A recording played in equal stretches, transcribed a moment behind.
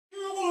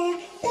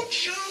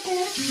What's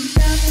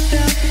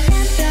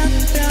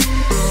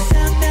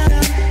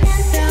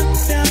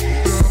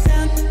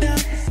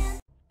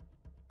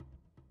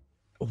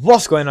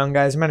going on,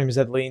 guys? My name is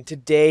Eatherley, and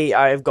today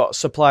I've got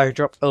supply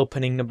drop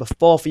opening number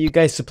 4 for you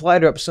guys. Supply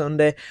drop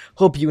Sunday.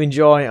 Hope you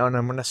enjoy, and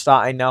I'm going to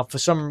start it now. For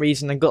some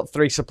reason I got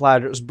 3 supply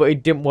drops, but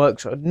it didn't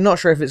work, so I'm not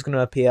sure if it's going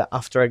to appear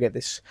after I get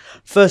this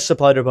first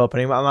supply drop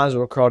opening, but I might as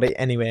well record it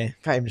anyway.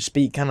 Can't even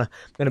speak, can I? I'm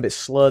going a bit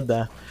slurred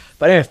there.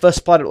 But anyway, first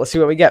supply drop, let's see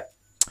what we get.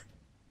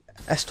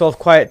 S12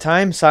 quiet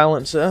time,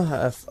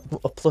 silencer,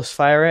 a plus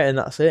fire rate, and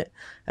that's it.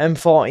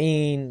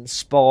 M14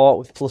 sport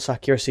with plus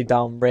accuracy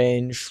down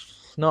range.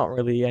 Not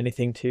really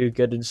anything too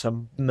good, and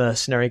some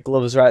mercenary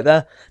gloves right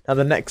there. Now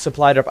the next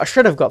supply drop, I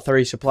should have got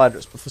 3 supply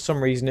drops, but for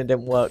some reason it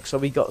didn't work. So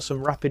we got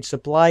some rapid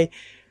supply,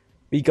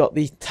 we got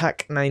the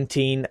TAC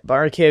 19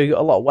 barricade, we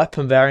got a lot of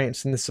weapon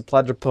variants in the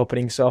supply drop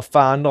opening so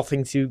far.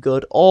 Nothing too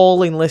good,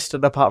 all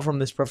enlisted apart from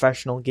this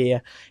professional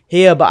gear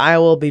here, but I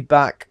will be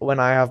back when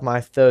I have my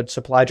 3rd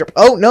supply drop.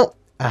 Oh no!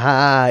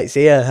 Aha, it's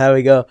here, there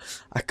we go.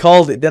 I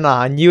called it, didn't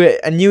I? I knew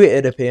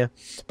it'd appear.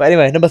 But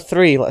anyway, number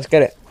 3, let's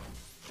get it.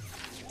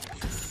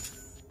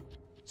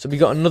 So we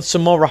got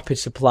some more rapid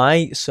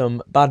supply,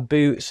 some bad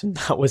boots, and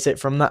that was it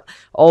from that.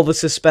 All the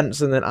suspense,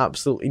 and then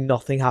absolutely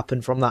nothing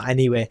happened from that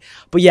anyway.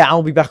 But yeah,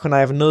 I'll be back when I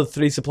have another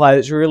 3 supply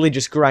that's really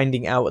just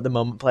grinding out at the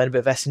moment, playing a bit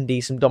of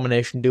S&D, some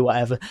domination, do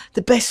whatever.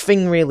 The best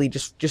thing really,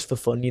 just for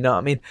fun, you know what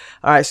I mean?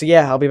 Alright, so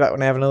yeah, I'll be back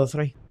when I have another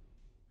 3.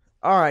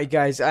 Alright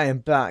guys, I am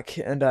back,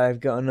 and I've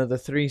got another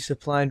 3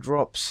 supply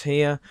drops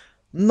here.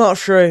 Not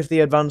sure if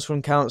the advanced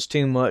one counts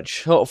too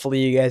much. Hopefully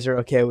you guys are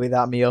okay with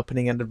that, me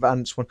opening an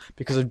advanced one,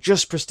 because I've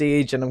just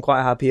prestige and I'm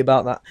quite happy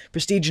about that.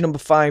 Prestige number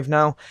 5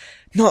 now.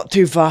 Not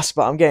too fast,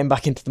 but I'm getting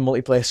back into the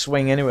multiplayer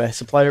swing anyway.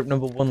 Supply drop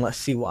number 1, let's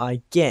see what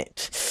I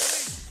get.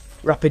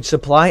 Rapid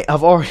supply,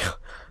 I've already...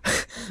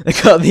 I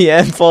got the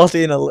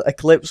M14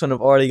 Eclipse and I've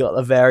already got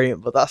the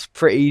variant, but that's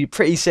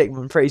pretty sick,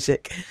 man, pretty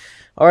sick.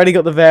 Already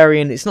got the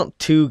variant. It's not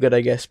too good,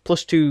 I guess.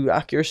 Plus 2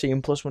 accuracy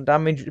and plus 1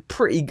 damage.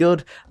 Pretty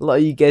good. A lot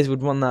of you guys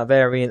would want that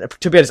variant.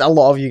 To be honest, a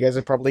lot of you guys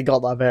have probably got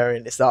that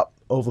variant. It's that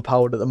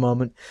overpowered at the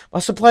moment. My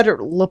supply drop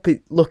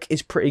look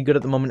is pretty good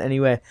at the moment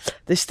anyway.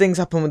 This thing's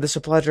happened with the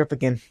supply drop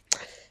again. Do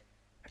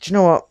you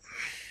know what?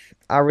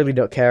 I really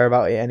don't care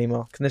about it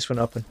anymore. Can this one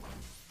open?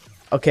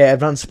 Okay,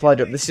 advanced supply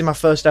drop. This is my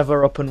first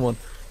ever open one.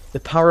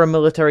 The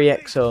paramilitary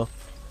EXO.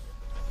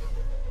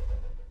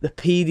 The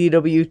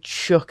PDW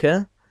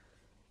Chucker.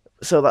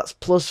 So that's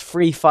plus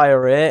 3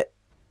 fire rate,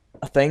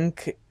 I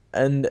think,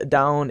 and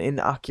down in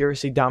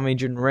accuracy,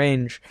 damage, and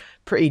range.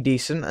 Pretty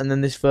decent. And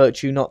then this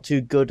Virtue, not too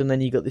good. And then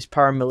you got this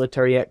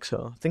paramilitary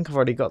EXO. I think I've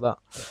already got that.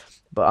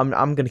 But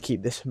I'm going to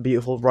keep this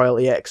beautiful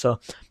royalty EXO.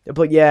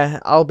 But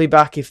yeah, I'll be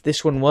back if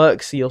this one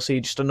works. You'll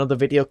see just another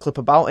video clip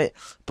about it.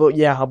 But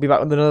yeah, I'll be back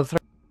with another 3.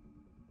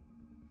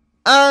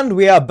 And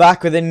we are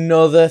back with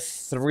another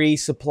 3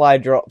 supply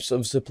drops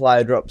of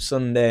Supply Drop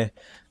Sunday.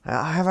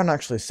 I haven't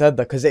actually said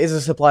that because it is a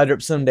supply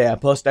drop Sunday. I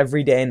post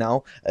every day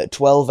now at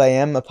 12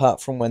 AM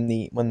apart from when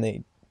the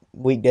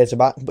weekdays are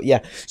back. But yeah,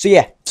 so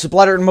yeah,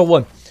 supply drop number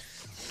 1.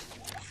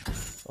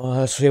 Oh,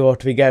 let's see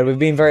what we get. We've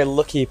been very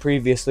lucky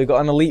previously. We've got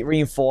an elite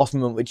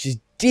reinforcement, which is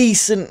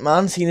decent,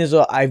 man. Seeing as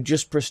though I've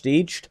just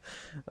prestiged,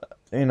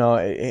 you know,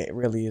 it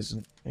really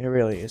isn't. It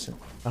really isn't.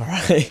 All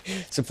right,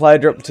 supply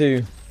drop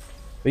 2.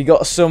 We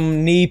got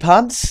some knee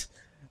pads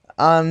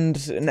and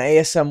an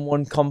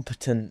ASM1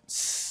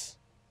 competence.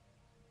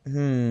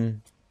 I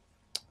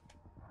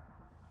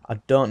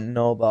don't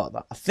know about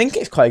that. I think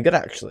it's quite good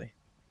actually.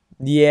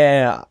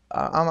 Yeah,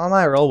 I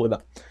might roll with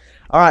that.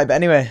 Alright, but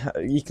anyway,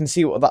 you can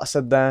see what that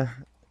said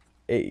there.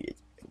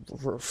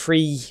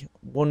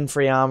 One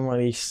free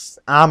armory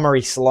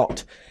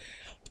slot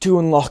to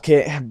unlock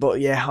it. But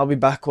yeah, I'll be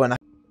back when I...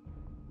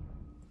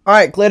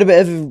 Alright, cleared a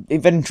bit of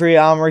inventory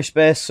armory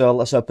space, so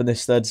let's open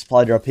this 3rd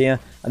supply drop here.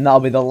 And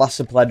that'll be the last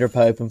supply drop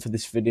I open for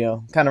this video.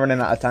 I'm kind of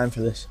running out of time for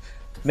this.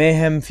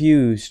 Mayhem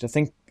Fused, I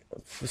think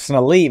it's an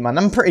elite, man.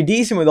 I'm pretty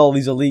decent with all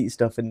these elite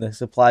stuff in the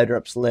supply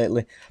drops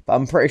lately, but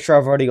I'm pretty sure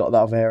I've already got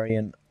that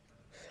variant.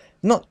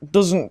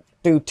 Doesn't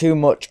do too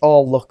much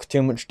or look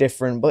too much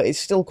different, but it's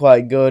still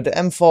quite good.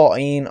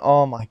 M14,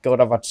 oh my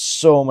god, I've had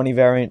so many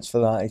variants for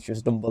that, it's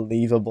just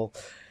unbelievable.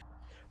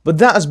 But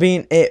that has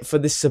been it for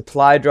this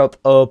supply drop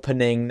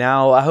opening.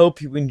 Now, I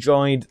hope you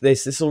enjoyed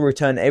this. This will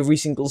return every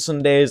single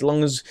Sunday as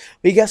long as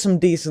we get some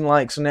decent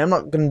likes on it. I'm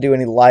not going to do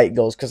any like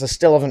goals because I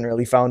still haven't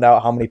really found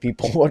out how many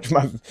people watch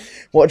my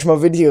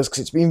videos because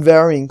it's been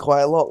varying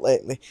quite a lot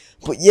lately.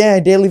 But yeah,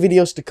 daily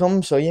videos to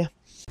come, so yeah.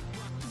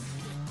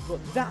 But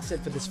that's it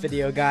for this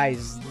video,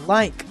 guys.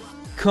 Like,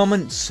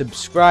 comment,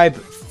 subscribe,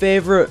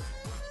 favourite,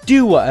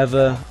 do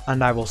whatever,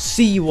 and I will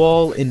see you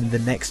all in the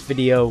next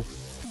video.